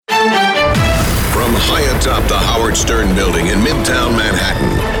lights up the Howard Stern building in Midtown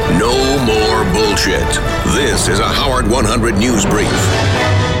Manhattan. No more bullshit. This is a Howard 100 News Brief.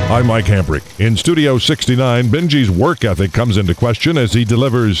 I'm Mike Hambrick. In Studio 69, Benjy's work ethic comes into question as he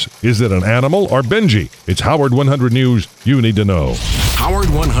delivers, is it an animal or Benjy? It's Howard 100 News you need to know. Howard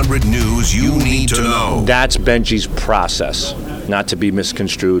 100 News you need to know. That's Benjy's process, not to be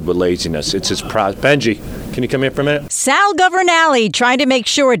misconstrued with laziness. It's his process. Benjy, can you come here for a minute? Sal Governale tried to make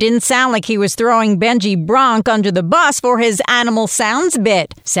sure it didn't sound like he was throwing Benjy Bronk under the bus for his Animal Sounds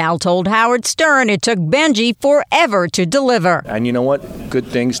bit. Sal told Howard Stern it took Benjy forever to deliver. And you know what? Good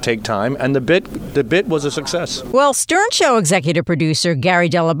things take time, and the bit was a success. Well, Stern Show executive producer Gary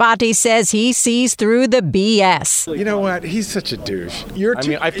Delabate says he sees through the BS. You know what? He's such a douche.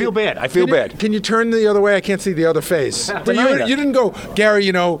 I feel bad. I feel bad. Can you turn the other way? I can't see the other face. But you didn't go, Gary,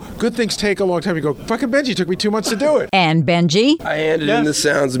 good things take a long time. You go, fucking Benjy took me 2 months to do it. And Benjy? I handed in the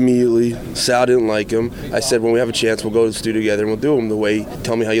sounds immediately. Sal didn't like him. I said, when we have a chance, we'll go to the studio together and we'll do them the way,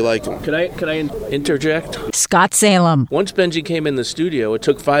 tell me how you like them. Could I interject? Scott Salem. Once Benjy came in the studio, it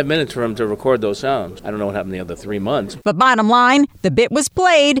took 5 minutes for him to record those sounds. I don't know what happened the other 3 months. But bottom line, the bit was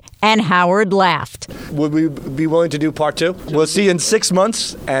played and Howard laughed. Would we be willing to do part 2? We'll see you in 6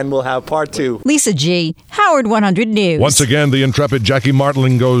 months and we'll have part 2. Lisa G., Howard 100 News. Once again, the intrepid Jackie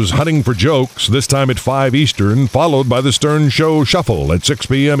Martling goes hunting for jokes, this time at 5 Eastern, followed by the Stern Show Shuffle at 6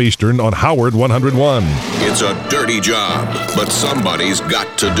 p.m. Eastern on Howard 101. It's a dirty job, but somebody's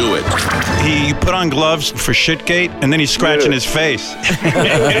got to do it. He put on gloves for shitgate, and then he's scratching his face.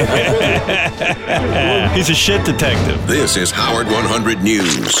 He's a shit detective. This is Howard 100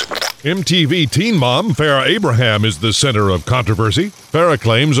 News. MTV Teen Mom Farrah Abraham is the center of controversy. Farrah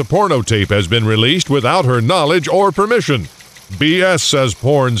claims a porno tape has been released without her knowledge or permission. BS, says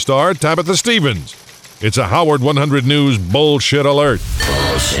porn star Tabitha Stevens. It's a Howard 100 News bullshit alert.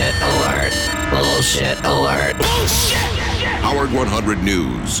 Bullshit alert. Bullshit alert. Bullshit. Howard 100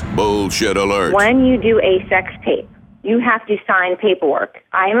 News. Bullshit alert. When you do a sex tape, you have to sign paperwork.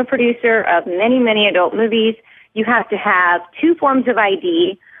 I am a producer of many, many adult movies. You have to have 2 forms of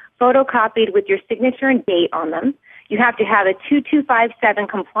ID photocopied with your signature and date on them. You have to have a 2257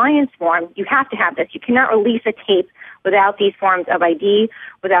 compliance form. You have to have this. You cannot release a tape without these forms of ID,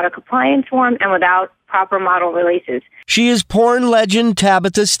 without a compliance form, and without proper model releases. She is porn legend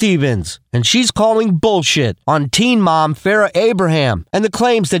Tabitha Stevens, and she's calling bullshit on Teen Mom Farrah Abraham and the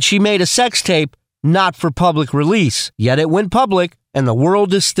claims that she made a sex tape not for public release. Yet it went public, and the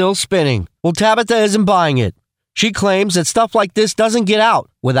world is still spinning. Well, Tabitha isn't buying it. She claims that stuff like this doesn't get out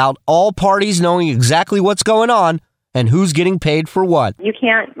without all parties knowing exactly what's going on and who's getting paid for what. You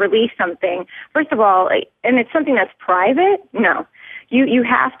can't release something, first of all, and it's something that's private. No, you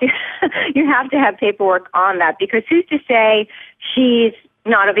have to you have to have paperwork on that, because who's to say she's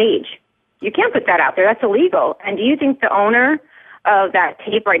not of age? You can't put that out there. That's illegal. And do you think the owner of that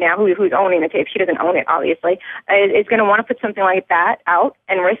tape right now, who's owning the tape, she doesn't own it, obviously, is going to want to put something like that out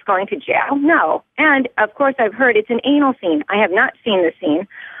and risk going to jail? No. And, of course, I've heard it's an anal scene. I have not seen the scene.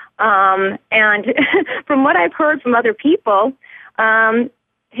 And from what I've heard from other people,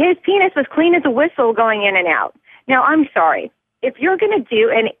 his penis was clean as a whistle going in and out. Now, I'm sorry. If you're going to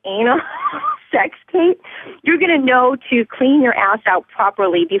do an anal sex tape, you're going to know to clean your ass out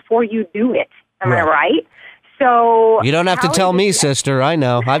properly before you do it. Am I right? So you don't have to tell me, sister. I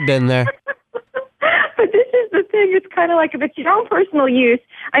know. I've been there. But this is the thing. It's kind of like if it's your own personal use,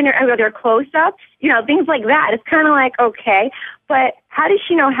 I know there are close-ups, things like that. It's kind of like, okay, but how does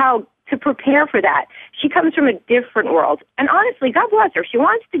she know how to prepare for that? She comes from a different world. And honestly, God bless her. If she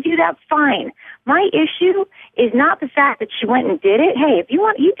wants to do that, fine. My issue is not the fact that she went and did it. Hey, if you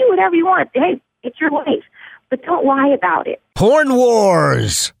want, you do whatever you want. Hey, it's your life. But don't lie about it. Porn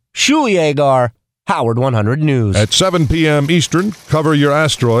Wars. Shuli Agar, Howard 100 News. At 7 p.m. Eastern, cover your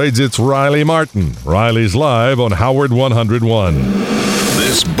asteroids. It's Riley Martin. Riley's live on Howard 101.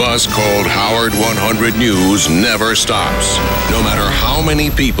 This bus called Howard 100 News never stops, no matter how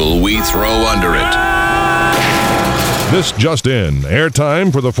many people we throw under it. This just in.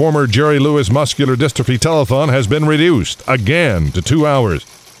 Airtime for the former Jerry Lewis Muscular Dystrophy Telethon has been reduced, again, to 2 hours.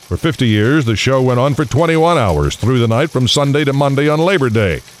 For 50 years, the show went on for 21 hours through the night from Sunday to Monday on Labor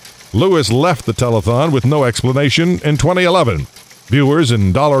Day. Lewis left the telethon with no explanation in 2011. Viewers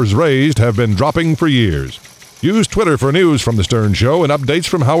and dollars raised have been dropping for years. Use Twitter for news from The Stern Show and updates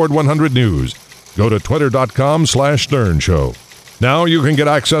from Howard 100 News. Go to twitter.com/Stern Show. Now you can get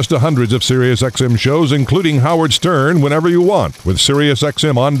access to hundreds of SiriusXM shows, including Howard Stern, whenever you want with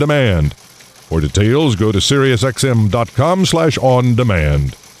SiriusXM On Demand. For details, go to SiriusXM.com/On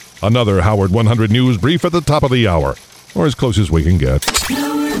Demand. Another Howard 100 News brief at the top of the hour, or as close as we can get.